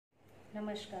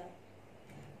नमस्कार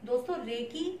दोस्तों,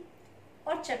 रेकी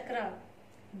और चक्रा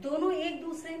दोनों एक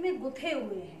दूसरे में गुथे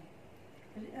हुए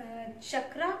हैं।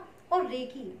 चक्रा और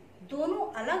रेकी दोनों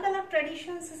अलग अलग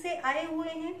ट्रेडिशंस से आए हुए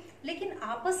हैं, लेकिन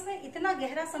आपस में इतना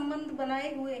गहरा संबंध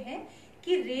बनाए हुए हैं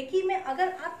कि रेकी में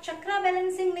अगर आप चक्रा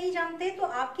बैलेंसिंग नहीं जानते तो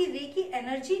आपकी रेकी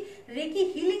एनर्जी, रेकी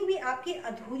हीलिंग भी आपकी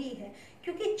अधूरी है,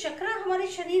 क्योंकि चक्रा हमारे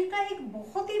शरीर का एक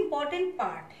बहुत ही इंपॉर्टेंट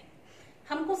पार्ट है।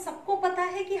 हमको सबको पता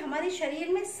है कि हमारे शरीर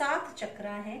में 7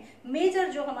 चक्रा हैं। मेजर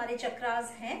जो हमारे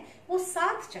चक्रास हैं वो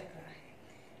 7 चक्रा है।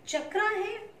 चक्रा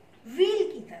है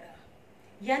व्हील की तरह,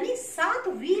 यानी 7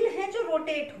 व्हील हैं जो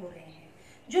रोटेट हो रहे हैं,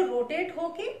 जो रोटेट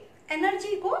होके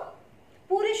एनर्जी को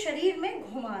पूरे शरीर में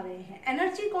घुमा रहे हैं।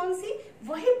 एनर्जी कौन सी?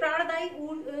 वही प्राणदायी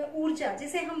ऊर्जा,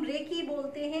 जिसे हम रेकी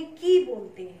बोलते हैं, की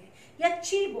बोलते हैं या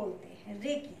ची बोलते हैं,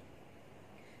 रेकी।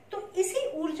 तो इसी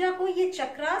ऊर्जा को ये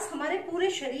चक्रास हमारे पूरे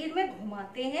शरीर में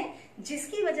घुमाते हैं,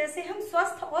 जिसकी वजह से हम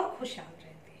स्वस्थ और खुशहाल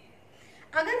रहते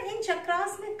हैं। अगर इन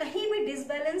चक्रास में कहीं भी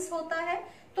डिसबैलेंस होता है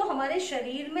तो हमारे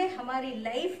शरीर में, हमारी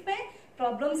लाइफ में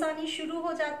प्रॉब्लम्स आनी शुरू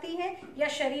हो जाती हैं, या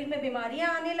शरीर में बीमारियां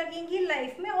आने लगेंगी,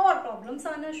 लाइफ में और प्रॉब्लम्स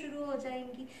आना शुरू हो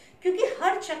जाएंगी। क्योंकि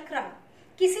हर चक्रा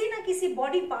किसी न किसी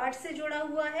बॉडी पार्ट से जुड़ा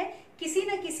हुआ है, किसी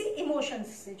न किसी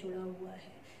इमोशंस से जुड़ा हुआ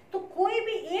है। तो कोई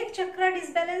भी एक चक्रा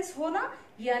डिसबैलेंस होना,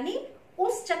 यानी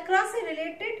उस चक्रा से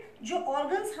रिलेटेड जो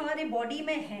ऑर्गन्स हमारे बॉडी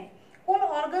में हैं, उन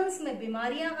ऑर्गन्स में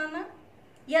बीमारियां आना,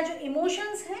 या जो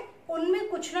इमोशंस हैं उनमें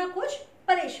कुछ ना कुछ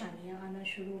परेशानियां आना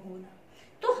शुरू होना।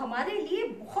 तो हमारे लिए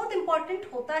बहुत इंपॉर्टेंट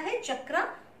होता है चक्रा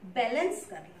बैलेंस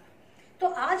करना। तो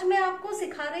आज मैं आपको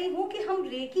सिखा रही हूं कि हम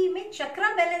रेकी में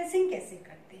चक्रा बैलेंसिंग कैसे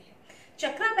करते हैं।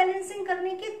 चक्रा बैलेंसिंग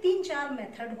करने के 3-4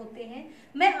 मेथड होते हैं।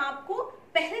 मैं आपको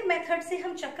पहले मेथड से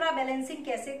हम चक्रा बैलेंसिंग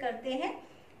कैसे करते हैं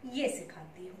ये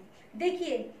सिखाती हूँ।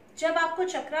 देखिए, जब आपको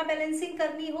चक्रा बैलेंसिंग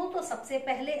करनी हो तो सबसे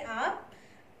पहले आप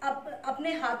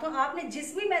अपने हाथों, आपने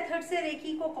जिस भी मेथड से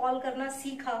रेकी को कॉल करना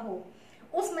सीखा हो,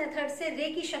 उस मेथड से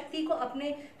रेकी शक्ति को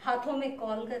अपने हाथों में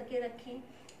कॉल करके रखें।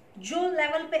 जो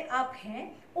लेवल पे आप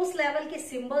हैं उस लेवल के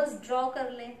सिंबल्स ड्रॉ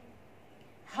कर लें,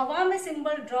 हवा में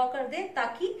सिंबल ड्रॉ कर दें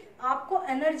ताकि आपको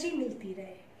एनर्जी मिलती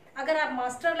रहे। अगर आप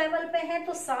मास्टर लेवल पे हैं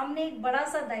तो सामने एक बड़ा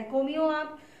सा दाइकोमियो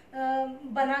आप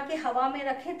बना के हवा में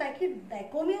रखें, ताकि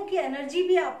दाइकोमियो की एनर्जी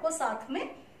भी आपको साथ में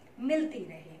मिलती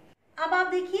रहे। अब आप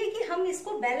देखिए कि हम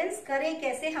इसको बैलेंस करें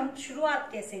कैसे, हम शुरुआत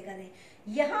कैसे करें।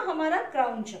 यहाँ हमारा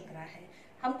क्राउन चक्रा है,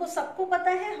 हमको सबको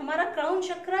पता है हमारा क्राउन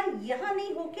चक्रा यहाँ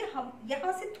नहीं होके हम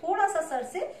यहाँ से थोड़ा सा सर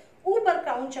से ऊपर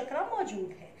क्राउन चक्रा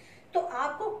मौजूद है। तो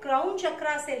आपको क्राउन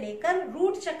चक्रा से लेकर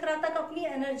रूट चक्रा तक अपनी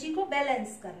एनर्जी को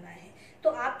बैलेंस करना है। तो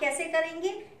आप कैसे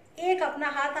करेंगे? एक अपना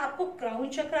हाथ आपको क्राउन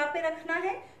चक्रा पे रखना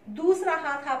है, दूसरा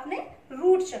हाथ आपने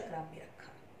रूट चक्रा पे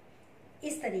रखा।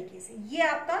 इस तरीके से ये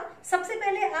आपका, सबसे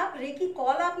पहले आप रेकी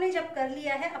कॉल आपने जब कर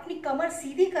लिया है, अपनी कमर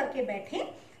सीधी करके बैठें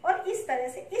और इस तरह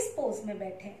से इस पोज में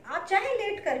बैठें। आप चाहे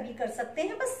लेट कर भी कर सकते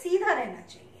हैं, बस सीधा रहना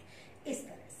चाहिए। इस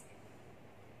तरह से,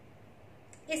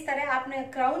 इस तरह आपने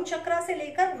क्राउन चक्रा से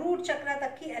लेकर रूट चक्रा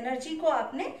तक की एनर्जी को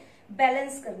आपने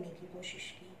बैलेंस करने की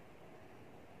कोशिश की।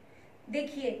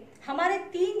 देखिए, हमारे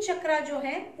 3 चक्रा जो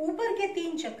हैं, ऊपर के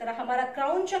 3 चक्रा, हमारा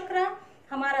क्राउन चक्रा,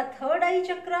 हमारा थर्ड आई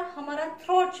चक्रा, हमारा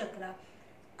थ्रोट चक्रा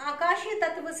आकाशीय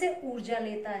तत्व से ऊर्जा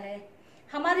लेता है।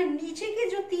 हमारे नीचे के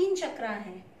जो 3 चक्रा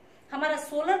हैं, हमारा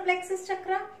सोलर प्लेक्सस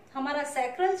चक्रा, हमारा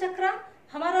सैक्रल चक्रा,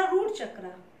 हमारा रूट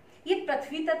चक्रा, ये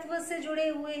पृथ्वी तत्व से जुड़े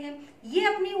हुए हैं। ये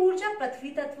अपनी ऊर्जा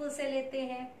पृथ्वी तत्व से लेते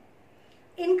हैं।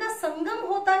 इनका संगम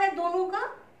होता है दोनों का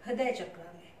हृदय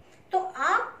चक्र में। तो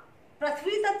आप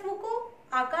पृथ्वी तत्व को,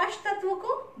 आकाश तत्व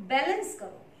को बैलेंस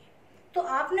करोगे। तो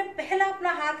आपने पहला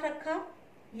अपना हाथ रखा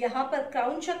यहाँ पर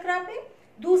क्राउन चक्रा पे,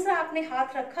 दूसरा आपने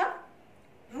हाथ रखा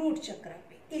रूट चक्रा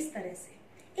पे। इस तरह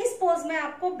से इस पोज में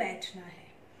आपको बैठना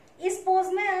है। इस पोज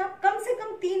में आप कम से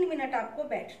कम 3 मिनट आपको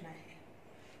बैठना है।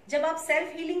 जब आप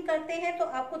सेल्फ हीलिंग करते हैं तो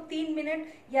आपको 3 मिनट,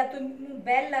 या तो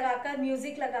बेल लगाकर,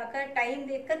 म्यूजिक लगाकर, टाइम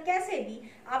देखकर, कैसे भी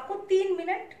आपको 3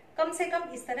 मिनट कम से कम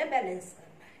इस तरह बैलेंस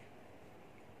करना है।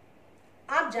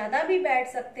 आप ज्यादा भी बैठ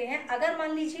सकते हैं। अगर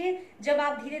मान लीजिए जब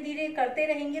आप धीरे धीरे करते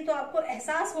रहेंगे तो आपको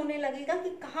एहसास होने लगेगा कि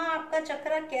कहाँ आपका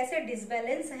चक्रा कैसे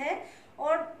डिसबैलेंस है,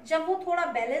 और जब वो थोड़ा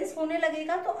बैलेंस होने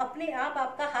लगेगा तो अपने आप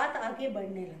आपका हाथ आगे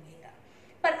बढ़ने लगेगा।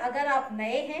 पर अगर आप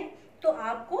नए हैं तो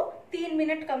आपको 3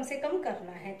 मिनट कम से कम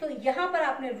करना है। तो यहाँ पर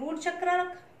आपने रूट चक्रा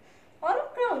रखा और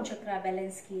क्राउन चक्रा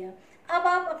बैलेंस किया। अब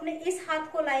आप अपने इस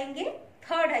हाथ को लाएंगे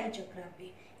थर्ड आई चक्रा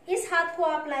पे, इस हाथ को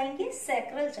आप लाएंगे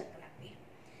सैक्रल चक्रा पे,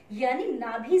 यानी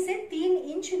नाभि से 3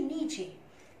 इंच नीचे।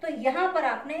 तो यहाँ पर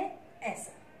आपने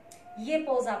ऐसा, ये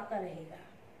पोज आपका रहेगा,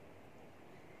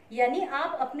 यानी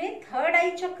आप अपने थर्ड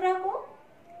आई चक्रा को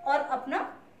और अपना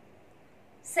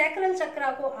सैक्रल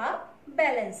चक्रा को आप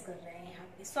बैलेंस कर रहे हैं।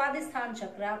 पे, स्वादिष्ठान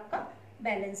चक्र आपका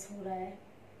बैलेंस हो रहा है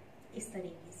इस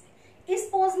तरीके से। इस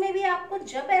पोज में भी आपको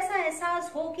जब ऐसा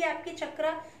एहसास हो कि आपके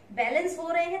चक्र बैलेंस हो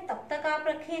रहे हैं तब तक आप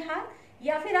रखें हाथ,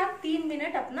 या फिर आप 3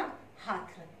 मिनट अपना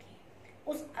हाथ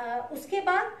रखें। उसके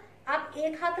बाद आप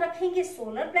एक हाथ रखेंगे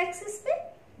सोलर प्लेक्सिस पे,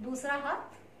 दूसरा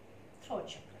हाथ थ्रोट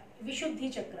चक्र, विशुद्धि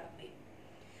चक्र पे।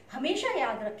 हमेशा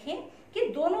याद रखें कि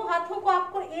दोनों हाथों को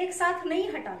आपको एक साथ नहीं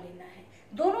हटा लेना है,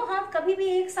 दोनों हाथ कभी भी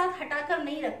एक साथ हटाकर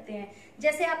नहीं रखते हैं।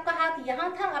 जैसे आपका हाथ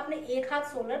यहाँ था, आपने एक हाथ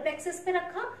सोलर प्लेक्सिस पे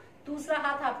रखा, दूसरा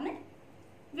हाथ आपने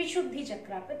विशुद्धि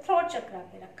चक्र पे, थ्रोट चक्र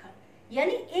पे रखा,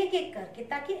 यानी एक एक करके,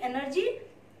 ताकि एनर्जी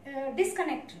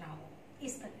डिस्कनेक्ट ना हो।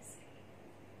 इस तरह से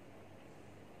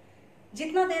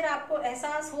जितना देर आपको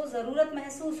एहसास हो, जरूरत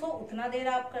महसूस हो, उतना देर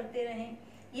आप करते रहें।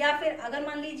 या फिर अगर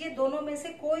मान लीजिए दोनों में से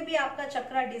कोई भी आपका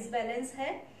चक्र डिसबैलेंस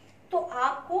है तो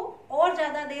आपको और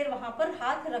ज्यादा देर वहां पर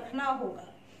हाथ रखना होगा।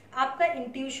 आपका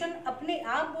इंट्यूशन अपने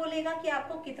आप बोलेगा कि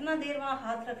आपको कितना देर वहां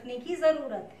हाथ रखने की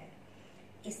जरूरत है।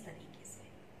 इस तरीके से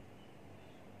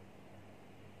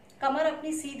कमर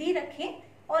अपनी सीधी रखें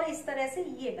और इस तरह से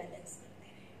ये बैलेंस करते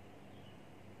हैं।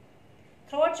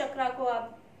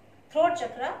 थ्रोट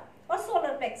चक्र और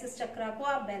सोलर प्लेक्सिस चक्र को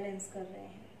आप बैलेंस कर रहे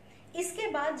हैं। इसके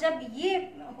बाद जब ये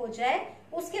हो जाए,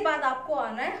 उसके बाद आपको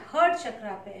आना है हार्ट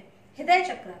चक्र पे, हृदय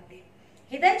चक्र पे।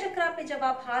 हृदय चक्र पे जब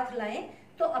आप हाथ लाएं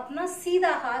तो अपना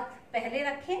सीधा हाथ पहले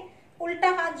रखें, उल्टा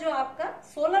हाथ जो आपका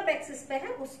सोलर प्लेक्सिस पे है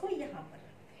उसको यहाँ पर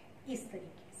रखें इस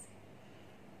तरीके से।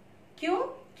 क्यों?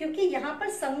 क्योंकि यहाँ पर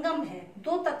संगम है,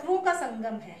 दो तत्वों का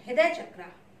संगम है हृदय चक्र।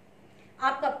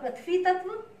 आपका पृथ्वी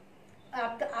तत्व,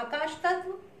 आपका आकाश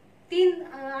तत्व, 3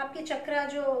 आपके चक्र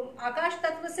जो आकाश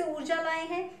तत्व से ऊर्जा लाए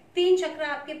हैं, 3 चक्र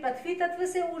आपके पृथ्वी तत्व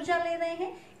से ऊर्जा ले रहे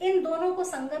हैं। इन दोनों को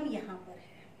संगम यहाँ पर है।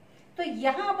 तो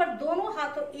यहाँ पर दोनों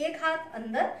हाथों, एक हाथ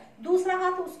अंदर, दूसरा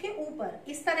हाथ उसके ऊपर,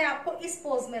 इस तरह आपको इस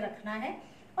पोज में रखना है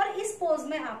और इस पोज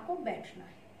में आपको बैठना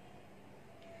है।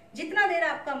 जितना देर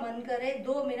आपका मन करे,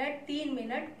 2 मिनट, 3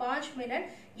 मिनट, 5 मिनट,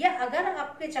 या अगर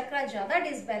आपके चक्र ज्यादा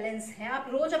डिसबैलेंस है, आप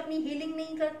रोज अपनी हीलिंग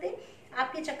नहीं करते,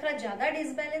 आपके चक्र ज्यादा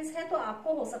डिसबैलेंस है, तो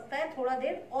आपको हो सकता है थोड़ा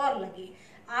देर और लगे।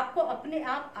 आपको अपने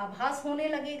आप आभास होने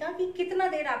लगेगा कि कितना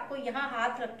देर आपको यहाँ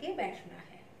हाथ रख के बैठना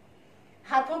है।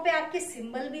 हाथों पे आपके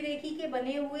सिंबल भी रेकी के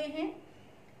बने हुए हैं।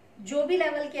 जो भी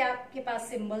लेवल के आपके पास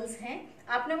सिंबल्स हैं,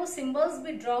 आपने वो सिंबल्स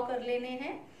भी ड्रॉ कर लेने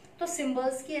हैं। तो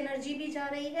सिंबल्स की एनर्जी भी जा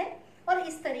रही है और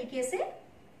इस तरीके से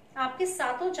आपके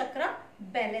सातों चक्र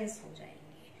बैलेंस हो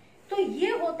जाएंगे। तो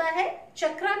ये होता है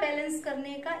चक्र बैलेंस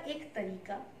करने का एक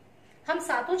तरीका। हम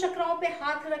सातों चक्राओं पे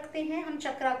हाथ रखते हैं, हम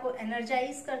चक्र को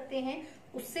एनर्जाइज करते हैं,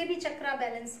 उससे भी चक्र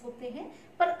बैलेंस होते हैं।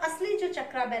 पर असली जो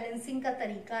चक्र बैलेंसिंग का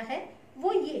तरीका है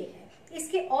वो ये है।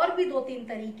 इसके और भी 2-3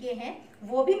 तरीके हैं,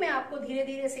 वो भी मैं आपको धीरे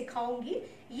धीरे सिखाऊंगी।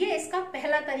 ये इसका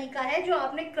पहला तरीका है जो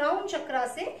आपने क्राउन चक्र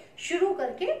से शुरू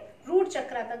करके रूट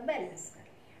चक्र तक बैलेंस कर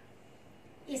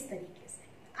लिया। इस तरीके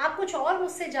से आप कुछ और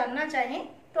मुझसे जानना चाहें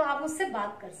तो आप मुझसे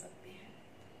बात कर सकते हैं।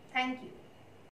 Thank you.